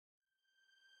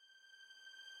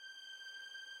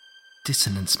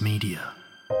Dissonance Media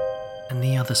and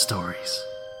the Other Stories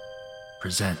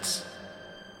presents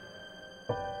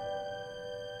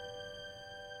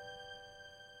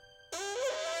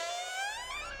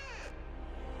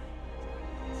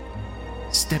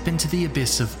Step into the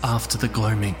abyss of After the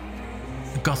Gloaming,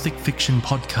 a gothic fiction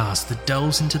podcast that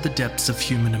delves into the depths of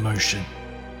human emotion.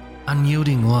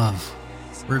 Unyielding love,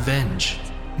 revenge,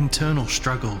 internal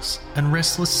struggles, and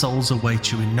restless souls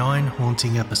await you in 9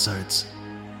 haunting episodes,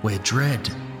 where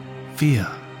dread, fear,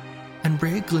 and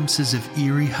rare glimpses of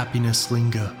eerie happiness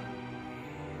linger.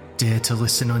 Dare to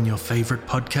listen on your favourite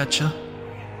podcatcher?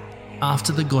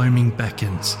 After the Gloaming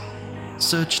beckons.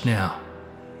 Search now,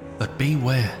 but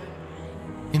beware.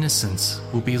 Innocence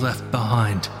will be left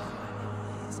behind.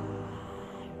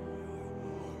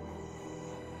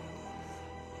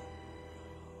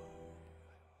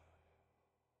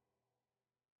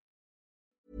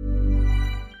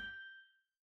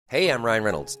 Hey, I'm Ryan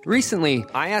Reynolds. Recently,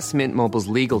 I asked Mint Mobile's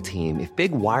legal team if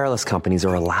big wireless companies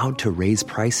are allowed to raise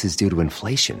prices due to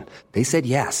inflation. They said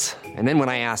yes. And then when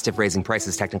I asked if raising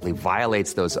prices technically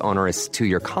violates those onerous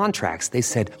 2-year contracts, they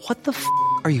said, "What the f***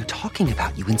 are you talking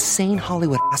about, you insane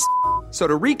Hollywood ass?" So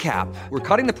to recap, we're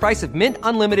cutting the price of Mint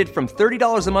Unlimited from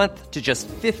 $30 a month to just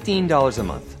 $15 a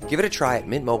month. Give it a try at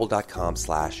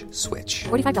mintmobile.com/switch.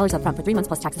 $45 up front for 3 months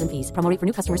plus taxes and fees. Promo rate for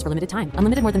new customers for limited time.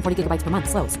 Unlimited more than 40 gigabytes per month.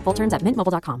 Slows full terms at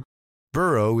mintmobile.com.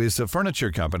 Burrow is a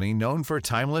furniture company known for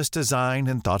timeless design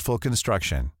and thoughtful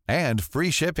construction, and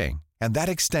free shipping, and that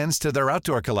extends to their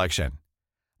outdoor collection.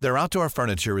 Their outdoor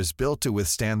furniture is built to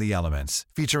withstand the elements,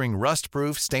 featuring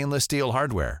rust-proof stainless steel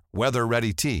hardware,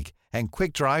 weather-ready teak, and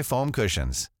quick-dry foam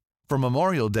cushions. For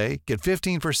Memorial Day, get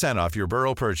 15% off your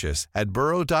Burrow purchase at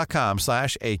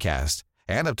burrow.com/acast,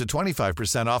 and up to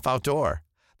 25% off outdoor.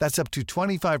 That's up to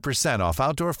 25% off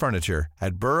outdoor furniture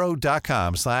at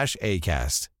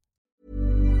burrow.com/acast.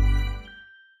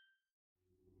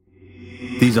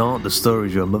 These aren't the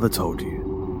stories your mother told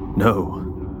you.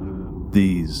 No,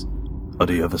 these are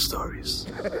the other stories.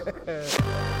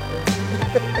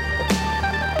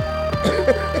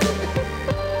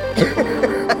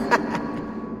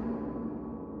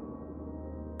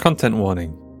 Content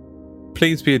warning.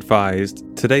 Please be advised,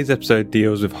 today's episode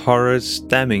deals with horrors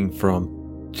stemming from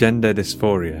gender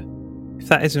dysphoria. If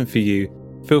that isn't for you,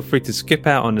 feel free to skip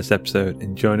out on this episode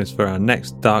and join us for our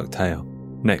next dark tale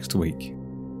next week.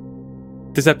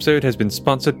 This episode has been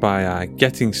sponsored by our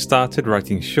Getting Started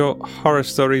Writing Short Horror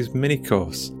Stories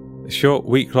mini-course, a short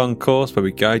week-long course where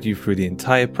we guide you through the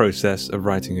entire process of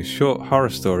writing a short horror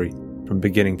story from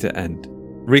beginning to end.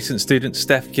 Recent student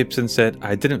Steph Gibson said,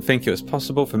 "I didn't think it was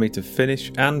possible for me to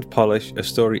finish and polish a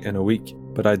story in a week,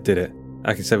 but I did it.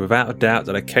 I can say without a doubt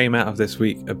that I came out of this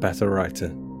week a better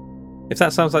writer." If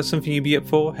that sounds like something you'd be up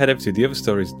for, head over to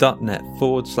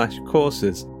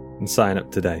theotherstories.net/courses and sign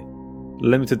up today.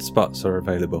 Limited spots are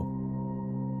available.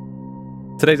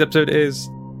 Today's episode is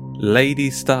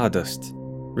Lady Stardust,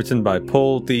 written by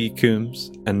Paul D.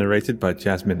 Coombs and narrated by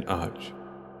Jasmine Arch.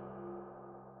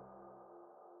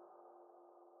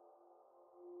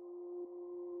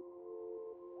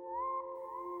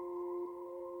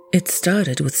 It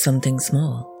started with something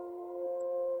small.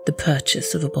 The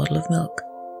purchase of a bottle of milk.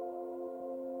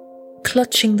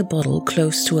 Clutching the bottle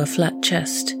close to her flat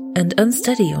chest and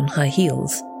unsteady on high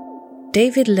heels,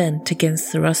 David leant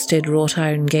against the rusted wrought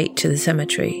iron gate to the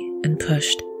cemetery and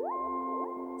pushed.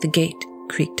 The gate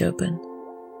creaked open.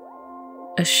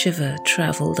 A shiver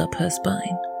travelled up her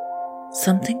spine.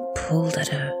 Something pulled at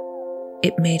her.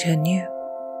 It made her new.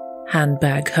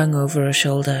 Handbag hung over her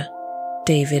shoulder.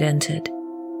 David entered.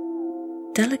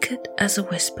 Delicate as a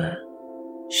whisper,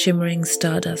 shimmering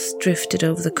stardust drifted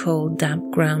over the cold, damp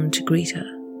ground to greet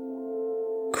her.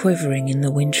 Quivering in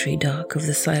the wintry dark of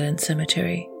the silent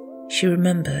cemetery, she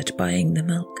remembered buying the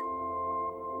milk.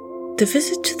 The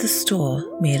visit to the store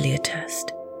merely a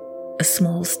test, a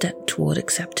small step toward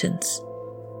acceptance.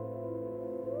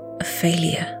 A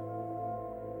failure.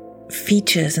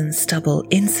 Features and stubble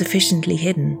insufficiently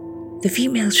hidden, the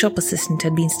female shop assistant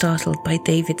had been startled by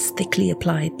David's thickly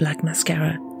applied black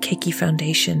mascara, cakey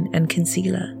foundation, and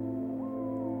concealer.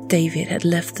 David had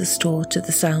left the store to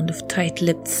the sound of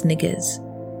tight-lipped sniggers.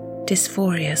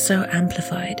 Dysphoria so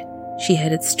amplified, she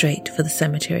headed straight for the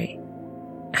cemetery,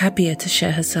 happier to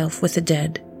share herself with the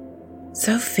dead.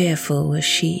 So fearful was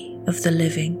she of the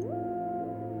living.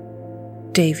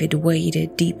 David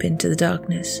waded deep into the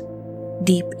darkness,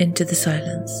 deep into the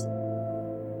silence,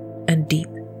 and deep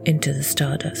into the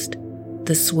stardust,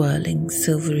 the swirling,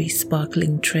 silvery,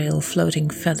 sparkling trail floating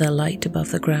feather light above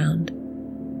the ground.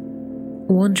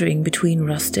 Wandering between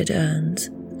rusted urns,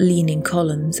 leaning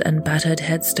columns, and battered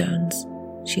headstones,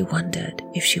 she wondered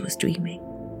if she was dreaming.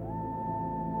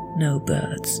 No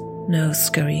birds, no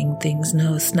scurrying things,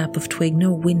 no snap of twig,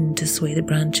 no wind to sway the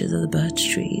branches of the birch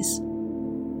trees.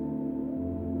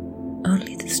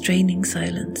 Only the straining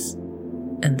silence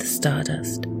and the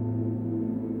stardust.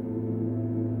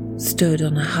 Stood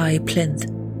on a high plinth,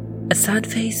 a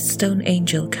sad-faced stone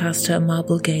angel cast her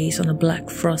marble gaze on a black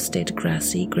frosted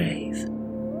grassy grave.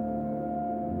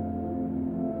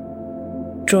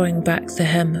 Drawing back the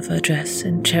hem of her dress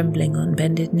and trembling on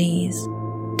bended knees,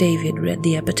 David read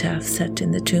the epitaph set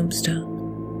in the tombstone.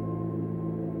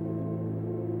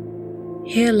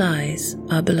 Here lies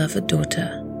our beloved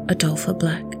daughter, Adolpha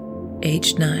Black,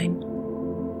 aged 9.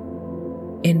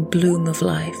 In bloom of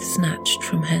life snatched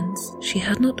from hence, she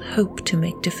had not hoped to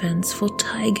make defense, for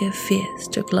tiger fierce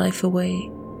took life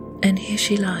away, and here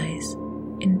she lies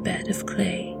in bed of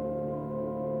clay.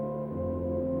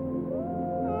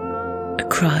 A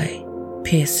cry,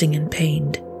 piercing and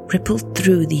pained, rippled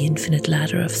through the infinite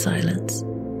ladder of silence.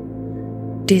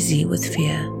 Dizzy with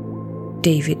fear,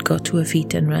 David got to her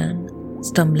feet and ran,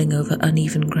 stumbling over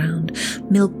uneven ground,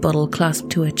 milk bottle clasped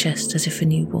to her chest as if a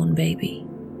newborn baby.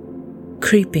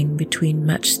 Creeping between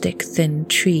matchstick-thin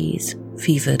trees,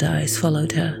 fevered eyes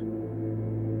followed her.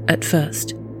 At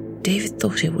first, David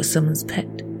thought it was someone's pet,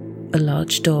 a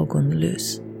large dog on the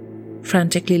loose.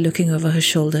 Frantically looking over her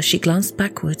shoulder, she glanced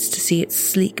backwards to see its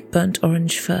sleek burnt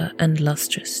orange fur and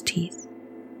lustrous teeth.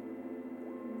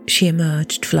 She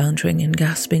emerged, floundering and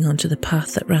gasping onto the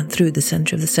path that ran through the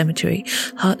center of the cemetery.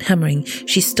 Heart hammering,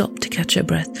 she stopped to catch her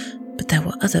breath, but there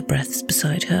were other breaths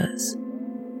beside hers.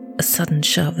 A sudden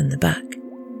shove in the back.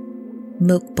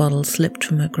 Milk bottle slipped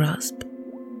from her grasp.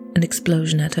 An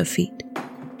explosion at her feet.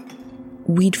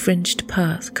 Weed-fringed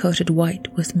path coated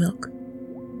white with milk.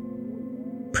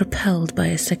 Propelled by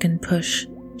a second push,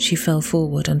 she fell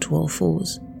forward onto all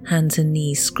fours, hands and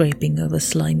knees scraping over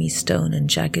slimy stone and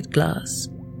jagged glass.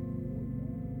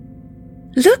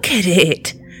 "Look at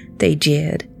it!" they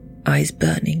jeered, eyes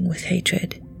burning with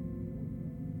hatred.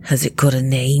 "Has it got a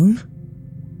name?"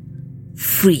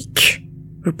 "Freak,"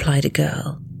 replied a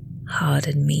girl, hard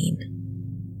and mean.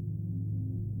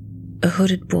 A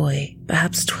hooded boy,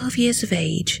 perhaps 12 years of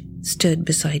age, stood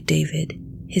beside David,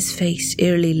 his face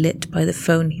eerily lit by the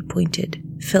phone he pointed,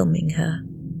 filming her.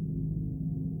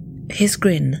 His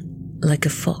grin, like a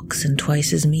fox and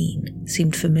twice as mean,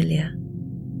 seemed familiar.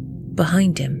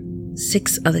 Behind him,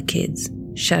 6 other kids,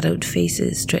 shadowed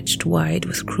faces stretched wide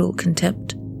with cruel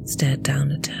contempt, stared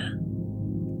down at her.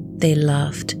 They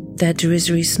laughed, their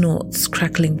derisory snorts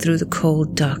crackling through the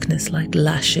cold darkness like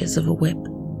lashes of a whip.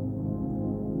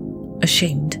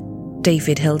 Ashamed,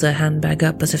 David held her handbag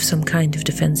up as if some kind of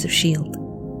defensive shield.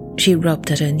 She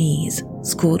rubbed at her knees,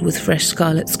 scored with fresh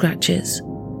scarlet scratches.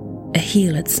 A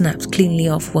heel had snapped cleanly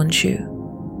off one shoe.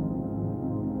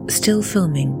 Still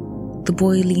filming, the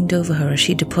boy leaned over her as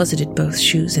she deposited both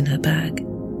shoes in her bag,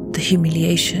 the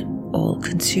humiliation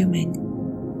all-consuming.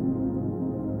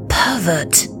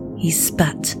 "Pervert!" he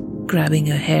spat, grabbing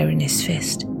her hair in his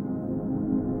fist.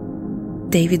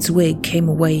 David's wig came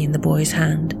away in the boy's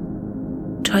hand.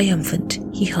 Triumphant,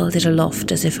 he held it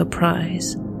aloft as if a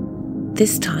prize.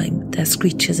 This time, their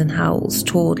screeches and howls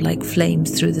tore like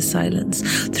flames through the silence,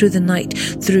 through the night,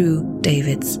 through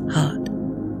David's heart.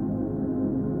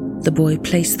 The boy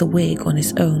placed the wig on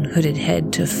his own hooded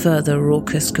head to further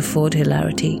raucous guffawed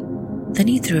hilarity. Then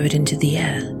he threw it into the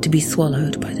air to be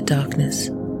swallowed by the darkness.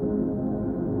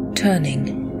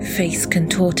 Turning, face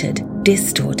contorted,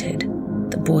 distorted,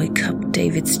 the boy cupped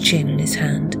David's chin in his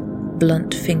hand,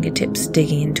 blunt fingertips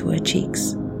digging into her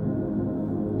cheeks.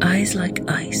 Eyes like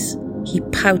ice, he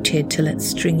pouted to let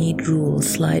stringy drool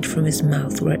slide from his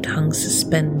mouth where it hung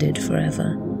suspended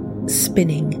forever,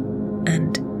 spinning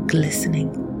and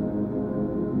glistening.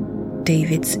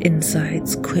 David's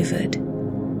insides quivered.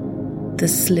 The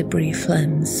slippery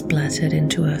phlegm splattered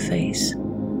into her face.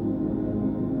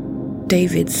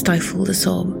 David stifled a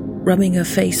sob, rubbing her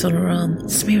face on her arm,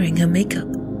 smearing her makeup.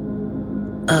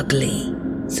 "Ugly,"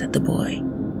 said the boy.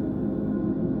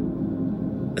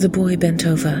 The boy bent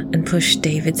over and pushed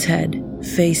David's head,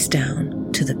 face down,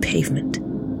 to the pavement.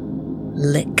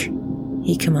 "Lick,"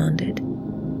 he commanded.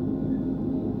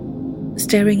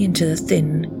 Staring into the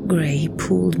thin, grey,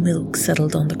 pooled milk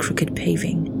settled on the crooked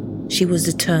paving, she was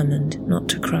determined not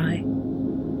to cry.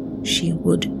 She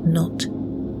would not.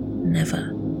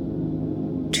 Never.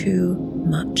 Too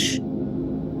much.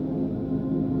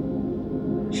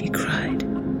 She cried.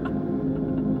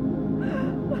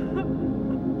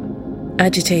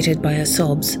 Agitated by her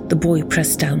sobs, the boy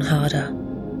pressed down harder.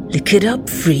 "Lick it up,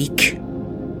 freak!"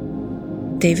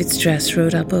 David's dress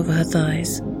rode up over her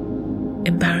thighs.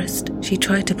 Embarrassed, she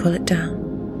tried to pull it down.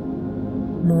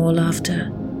 More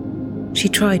laughter. She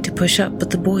tried to push up, but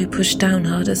the boy pushed down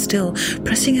harder still,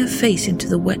 pressing her face into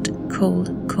the wet,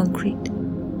 cold concrete.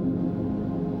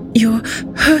 "You're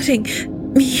hurting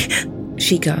me,"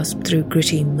 she gasped through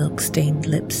gritty, milk-stained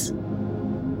lips.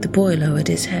 The boy lowered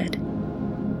his head.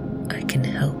 "I can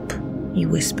help," he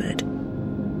whispered,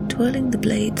 twirling the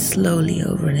blade slowly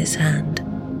over in his hand.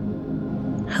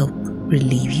 "Help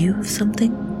relieve you of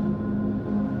something?"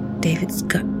 David's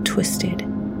gut twisted.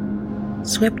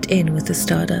 Swept in with the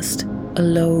stardust, a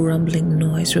low rumbling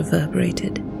noise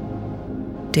reverberated.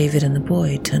 David and the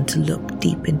boy turned to look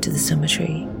deep into the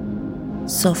cemetery.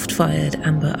 Soft-fired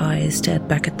amber eyes stared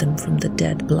back at them from the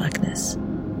dead blackness.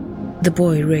 The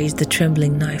boy raised the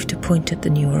trembling knife to point at the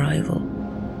new arrival.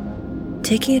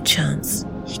 Taking a chance,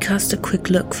 he cast a quick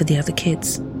look for the other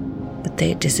kids, but they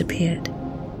had disappeared.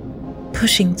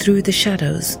 Pushing through the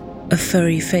shadows, a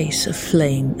furry face of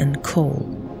flame and coal.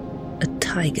 A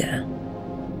tiger.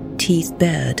 Teeth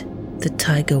bared, the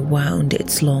tiger wound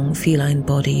its long feline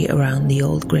body around the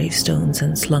old gravestones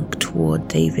and slunk toward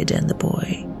David and the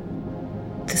boy.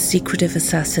 The secretive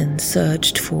assassin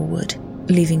surged forward,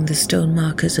 leaving the stone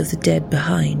markers of the dead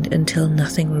behind until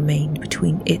nothing remained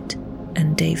between it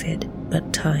and David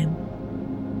but time.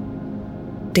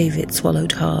 David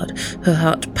swallowed hard, her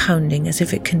heart pounding as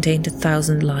if it contained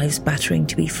 1,000 lives battering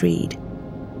to be freed.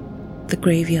 The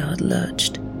graveyard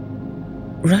lurched.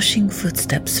 Rushing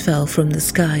footsteps fell from the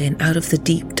sky, and out of the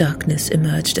deep darkness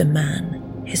emerged a man,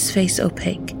 his face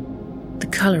opaque, the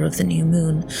color of the new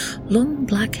moon, long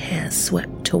black hair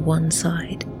swept to one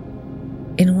side.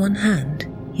 In one hand,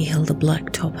 he held a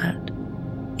black top hat,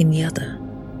 in the other,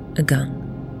 a gun.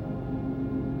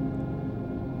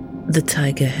 The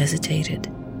tiger hesitated.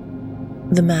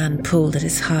 The man pulled at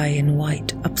his high and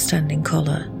white, upstanding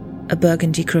collar, a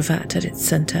burgundy cravat at its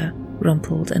center,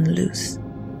 rumpled and loose.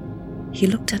 He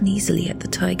looked uneasily at the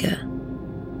tiger.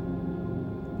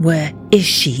 "Where is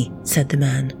she?" said the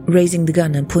man, raising the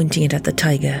gun and pointing it at the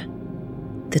tiger.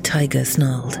 The tiger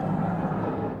snarled.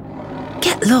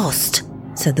 "Get lost,"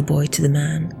 said the boy to the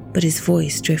man, but his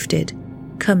voice drifted,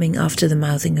 coming after the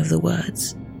mouthing of the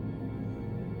words.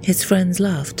 His friends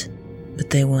laughed, but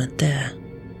they weren't there.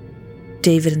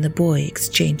 David and the boy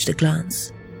exchanged a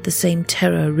glance, the same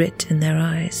terror writ in their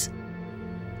eyes.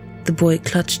 The boy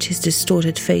clutched his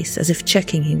distorted face as if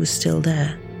checking he was still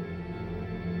there.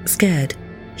 Scared,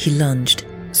 he lunged,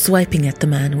 swiping at the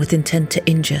man with intent to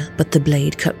injure, but the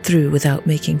blade cut through without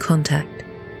making contact.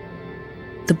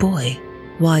 The boy,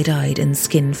 wide-eyed and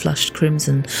skin flushed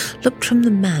crimson, looked from the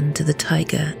man to the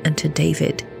tiger and to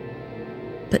David.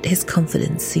 But his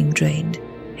confidence seemed drained,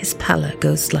 his pallor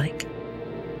ghost-like.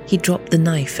 He dropped the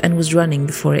knife and was running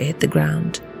before it hit the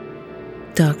ground,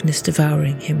 darkness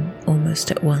devouring him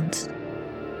almost at once.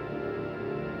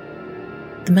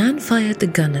 The man fired the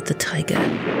gun at the tiger,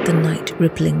 the night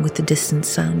rippling with the distant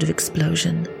sound of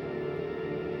explosion.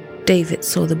 David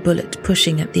saw the bullet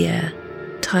pushing at the air,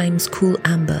 time's cool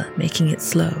amber making it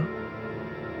slow.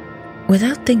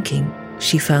 Without thinking,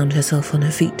 she found herself on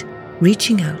her feet,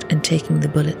 reaching out and taking the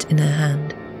bullet in her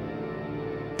hand.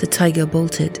 The tiger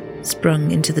bolted, sprung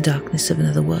into the darkness of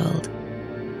another world,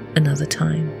 another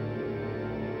time.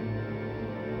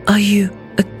 "Are you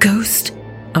a ghost?"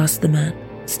 asked the man,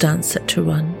 stance set to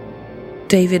run.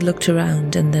 David looked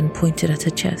around and then pointed at her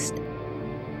chest.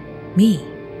 "Me?"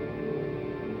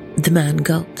 The man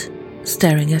gulped,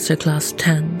 staring at her clasped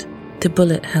hand, the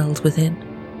bullet held within.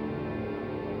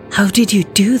 "How did you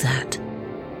do that?"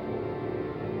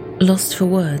 Lost for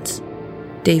words,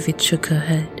 David shook her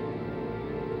head.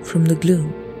 From the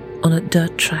gloom, on a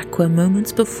dirt track where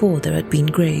moments before there had been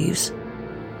graves,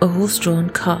 a horse-drawn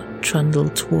cart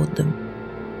trundled toward them.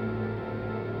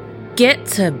 "Get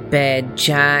to bed,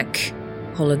 Jack,"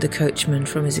 hollered the coachman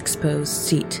from his exposed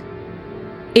seat.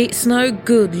 "It's no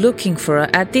good looking for her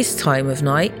at this time of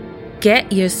night.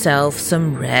 Get yourself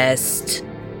some rest."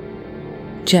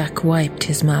 Jack wiped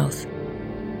his mouth.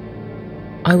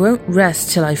 "I won't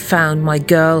rest till I've found my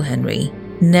girl, Henry.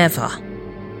 Never."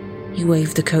 He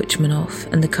waved the coachman off,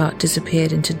 and the cart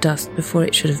disappeared into dust before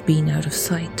it should have been out of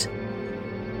sight.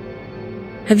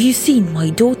 "Have you seen my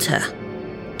daughter?"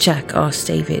 Jack asked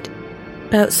David.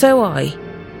 "'Bout so I,"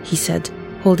 he said,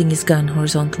 holding his gun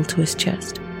horizontal to his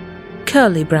chest.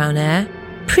 "Curly brown hair,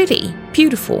 pretty,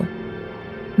 beautiful.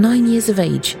 9 years of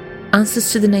age,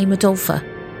 answers to the name Adolpha."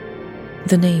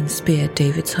 The name speared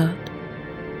David's heart.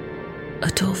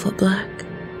 "Adolpha Black,"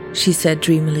 she said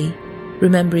dreamily,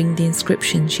 remembering the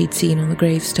inscription she'd seen on the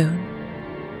gravestone.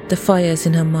 The fires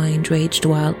in her mind raged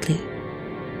wildly.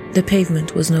 The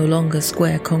pavement was no longer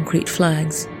square concrete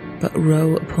flags, but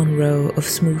row upon row of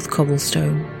smooth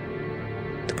cobblestone.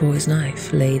 The boy's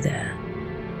knife lay there.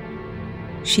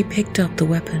 She picked up the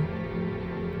weapon.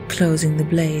 Closing the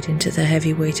blade into the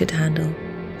heavy-weighted handle,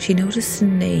 she noticed a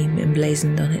name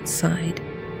emblazoned on its side.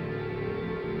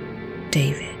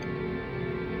 David.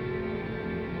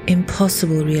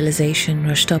 Impossible realization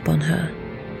rushed up on her,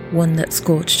 one that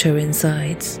scorched her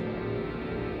insides.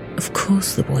 Of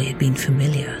course the boy had been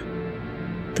familiar.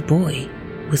 The boy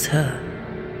was her.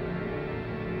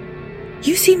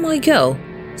 "You see my girl?"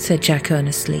 said Jack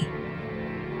earnestly.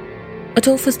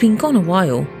 "Adolpha's been gone a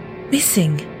while,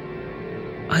 missing.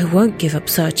 I won't give up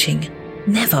searching.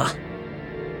 Never."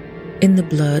 In the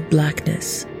blurred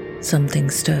blackness, something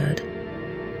stirred.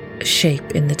 A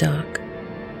shape in the dark.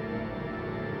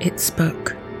 It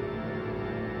spoke.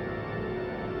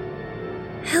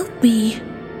 "Help me,"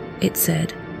 it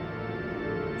said,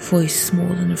 voice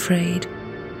small and afraid.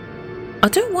 "I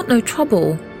don't want no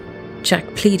trouble,"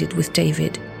 Jack pleaded with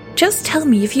David. "Just tell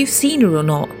me if you've seen her or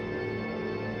not."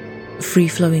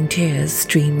 Free-flowing tears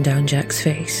streamed down Jack's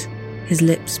face. His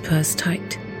lips pursed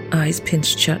tight, eyes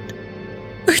pinched shut.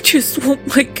 "I just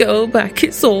want my girl back,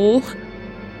 it's all."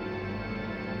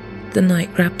 The night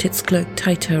wrapped its cloak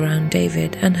tighter around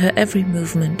David, and her every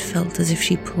movement felt as if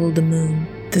she pulled the moon,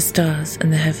 the stars,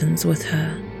 and the heavens with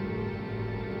her.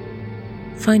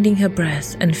 Finding her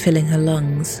breath and filling her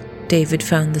lungs, David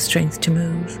found the strength to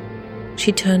move.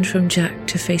 She turned from Jack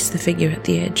to face the figure at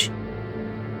the edge.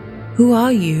 "Who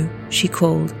are you?" she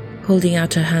called, holding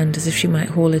out her hand as if she might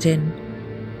haul it in.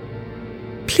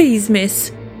 "Please,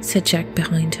 miss," said Jack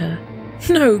behind her.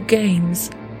 "No games."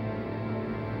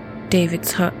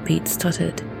 David's heartbeat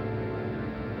stuttered.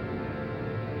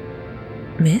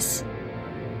 "Miss?"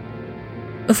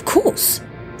 "Of course,"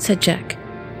 said Jack.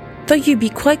 "Though you be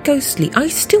quite ghostly, I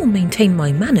still maintain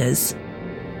my manners."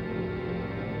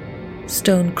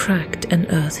 Stone cracked and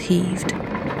earth heaved.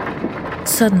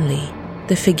 Suddenly,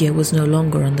 the figure was no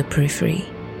longer on the periphery.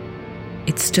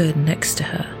 It stood next to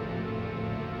her.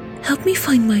 "Help me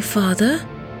find my father,"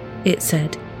 it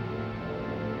said.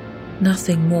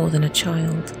 Nothing more than a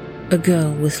child, a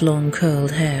girl with long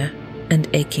curled hair and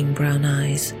aching brown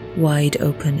eyes, wide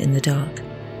open in the dark.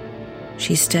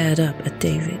 She stared up at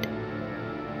David.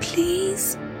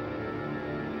 "Please?"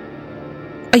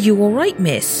 "Are you all right,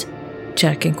 miss?"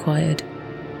 Jack inquired.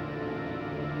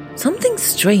 "Something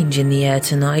strange in the air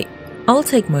tonight. I'll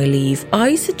take my leave.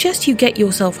 I suggest you get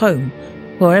yourself home,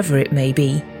 wherever it may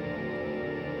be."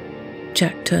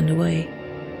 Jack turned away.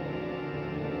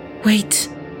 "Wait,"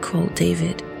 called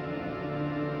David.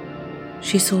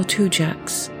 She saw two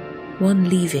Jacks, one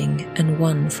leaving and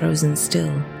one frozen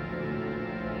still.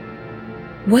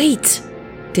 "Wait!"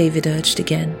 David urged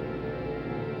again.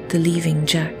 The leaving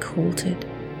Jack halted.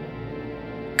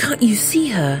 "Can't you see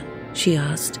her?" she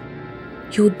asked.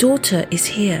 "Your daughter is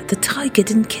here. The tiger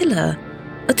didn't kill her.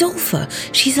 Adolpha,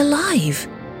 she's alive."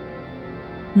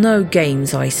 "No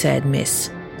games, I said,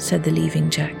 miss," said the leaving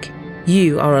Jack.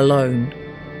 "You are alone."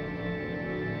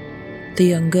 The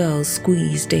young girl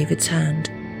squeezed David's hand,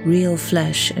 real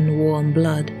flesh and warm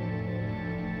blood.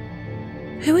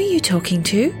 "Who are you talking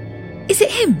to? Is it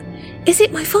him? Is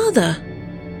it my father?"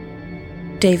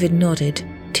 David nodded,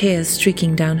 tears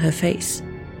streaking down her face.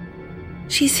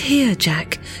 "She's here,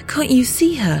 Jack. Can't you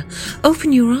see her?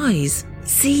 Open your eyes.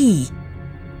 See."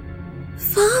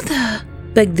 "Father,"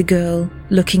 begged the girl,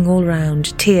 looking all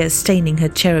round, tears staining her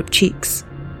cherub cheeks.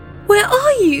 "Where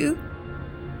are you?"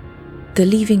 The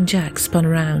leaving Jack spun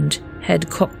around, head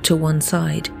cocked to one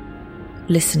side,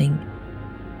 listening.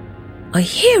 "I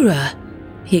hear her!"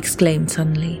 he exclaimed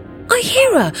suddenly. "I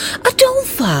hear her!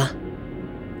 Adolpha!"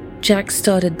 Jack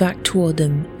started back toward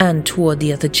them and toward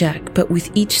the other Jack, but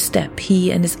with each step he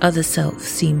and his other self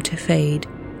seemed to fade,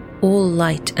 all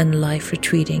light and life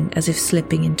retreating as if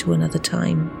slipping into another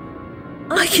time.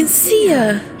 "I can see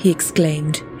her!" he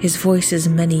exclaimed, his voices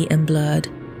many and blurred.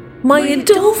 "My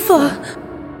Adolpha!"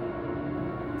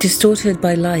 Distorted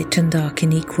by light and dark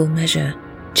in equal measure,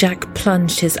 Jack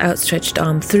plunged his outstretched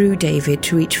arm through David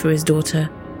to reach for his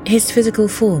daughter, his physical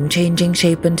form changing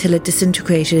shape until it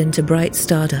disintegrated into bright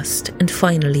stardust and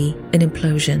finally an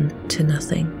implosion to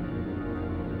nothing.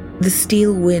 The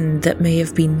steel wind that may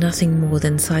have been nothing more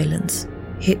than silence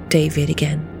hit David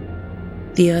again.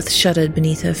 The earth shuddered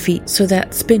beneath her feet so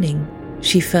that, spinning,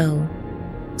 she fell,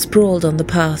 sprawled on the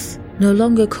path, no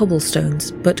longer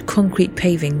cobblestones but concrete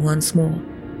paving once more.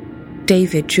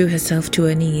 David drew herself to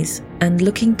her knees, and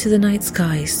looking to the night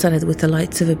sky studded with the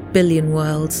lights of a billion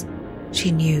worlds,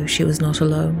 she knew she was not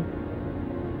alone.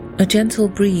 A gentle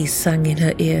breeze sang in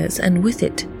her ears, and with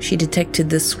it she detected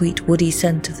the sweet woody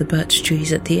scent of the birch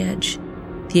trees at the edge,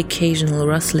 the occasional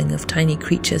rustling of tiny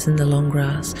creatures in the long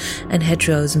grass, and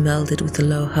hedgerows melded with the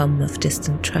low hum of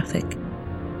distant traffic.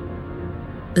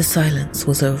 The silence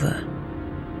was over.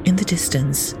 In the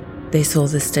distance, they saw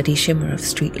the steady shimmer of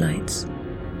streetlights.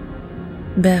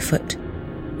 Barefoot,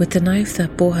 with the knife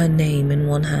that bore her name in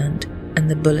one hand and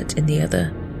the bullet in the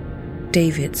other,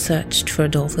 David searched for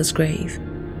Adolpha's grave.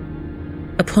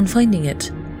 Upon finding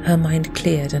it, her mind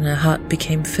cleared and her heart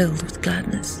became filled with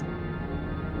gladness.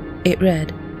 It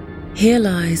read, "Here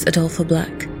lies Adolpha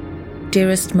Black,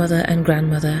 dearest mother and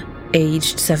grandmother,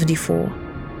 aged 74.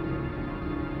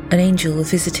 An angel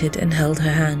visited and held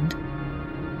her hand.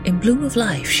 In bloom of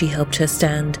life she helped her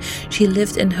stand. She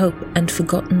lived in hope and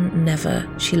forgotten never.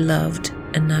 She loved,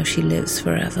 and now she lives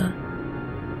forever."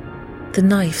 The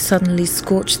knife suddenly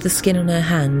scorched the skin on her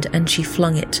hand, and she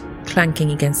flung it,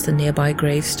 clanking against the nearby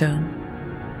gravestone.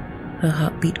 Her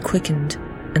heartbeat quickened,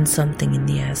 and something in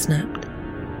the air snapped.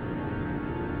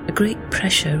 A great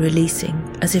pressure releasing,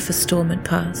 as if a storm had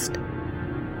passed.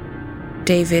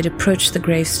 David approached the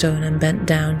gravestone and bent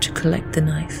down to collect the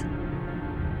knife.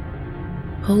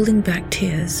 Holding back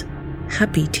tears,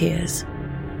 happy tears,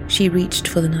 she reached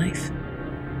for the knife.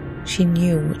 She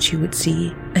knew what she would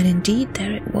see, and indeed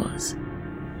there it was,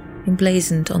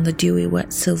 emblazoned on the dewy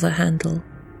wet silver handle,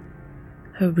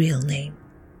 her real name,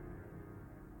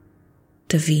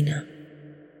 Davina.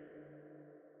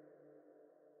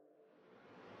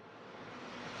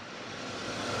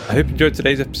 I hope you enjoyed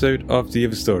today's episode of The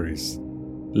Other Stories.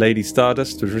 Lady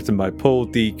Stardust was written by Paul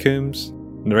D. Coombs,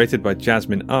 narrated by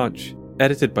Jasmine Arch,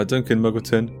 edited by Duncan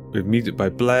Muggleton, with music by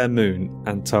Blair Moon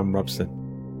and Tom Robson.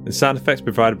 The sound effects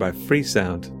provided by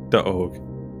freesound.org.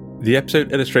 The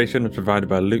episode illustration was provided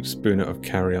by Luke Spooner of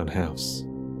Carry On House.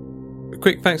 A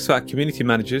quick thanks to our community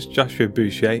managers Joshua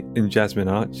Boucher and Jasmine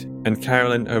Arch, and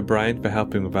Carolyn O'Brien for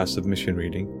helping with our submission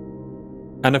reading.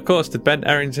 And of course to Ben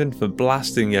Errington for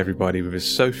blasting everybody with his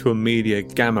social media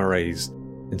gamma rays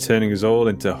and turning us all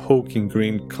into hulking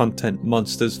green content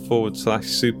monsters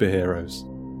 /superheroes.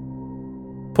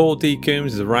 Paul D.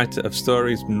 Coombs is a writer of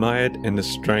stories mired in the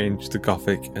strange, the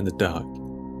gothic and the dark.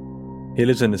 He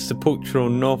lives in the sepulchral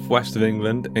northwest of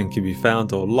England and can be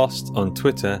found or lost on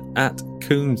Twitter at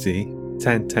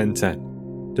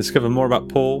Coombsy101010. Discover more about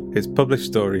Paul, his published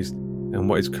stories and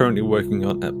what he's currently working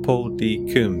on at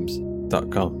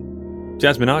pauldcoombs.com.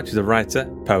 Jasmine Arch is a writer,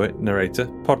 poet, narrator,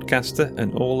 podcaster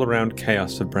and all-around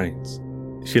chaos for brains.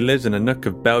 She lives in a nook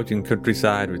of Belgian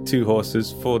countryside with 2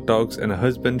 horses, 4 dogs and a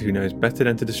husband who knows better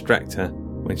than to distract her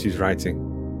when she's writing.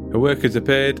 Her work has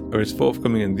appeared or is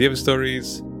forthcoming in The Other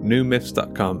Stories,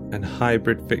 newmyths.com and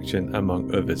Hybrid Fiction,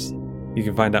 among others. You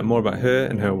can find out more about her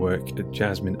and her work at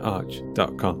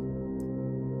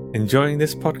jasminearch.com. Enjoying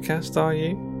this podcast, are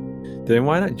you? Then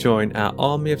why not join our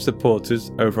army of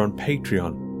supporters over on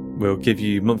Patreon? We'll give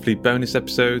you monthly bonus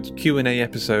episodes, Q&A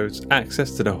episodes,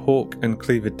 access to the Hawk and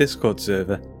Cleaver Discord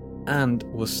server, and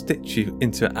we'll stitch you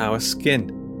into our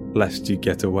skin, lest you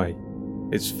get away.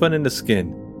 It's fun in the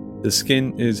skin. The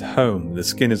skin is home. The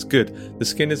skin is good. The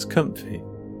skin is comfy.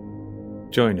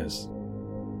 Join us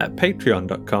at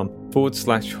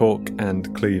patreon.com/Hawk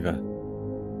and Cleaver.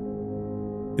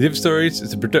 The Other Stories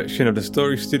is a production of the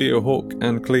Story Studio Hawk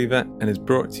and Cleaver and is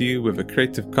brought to you with a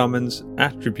Creative Commons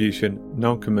Attribution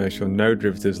Non-Commercial No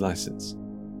Derivatives license.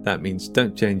 That means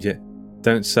don't change it,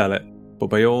 don't sell it, but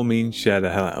by all means share the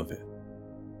hell out of it.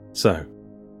 So,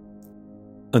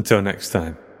 until next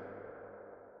time.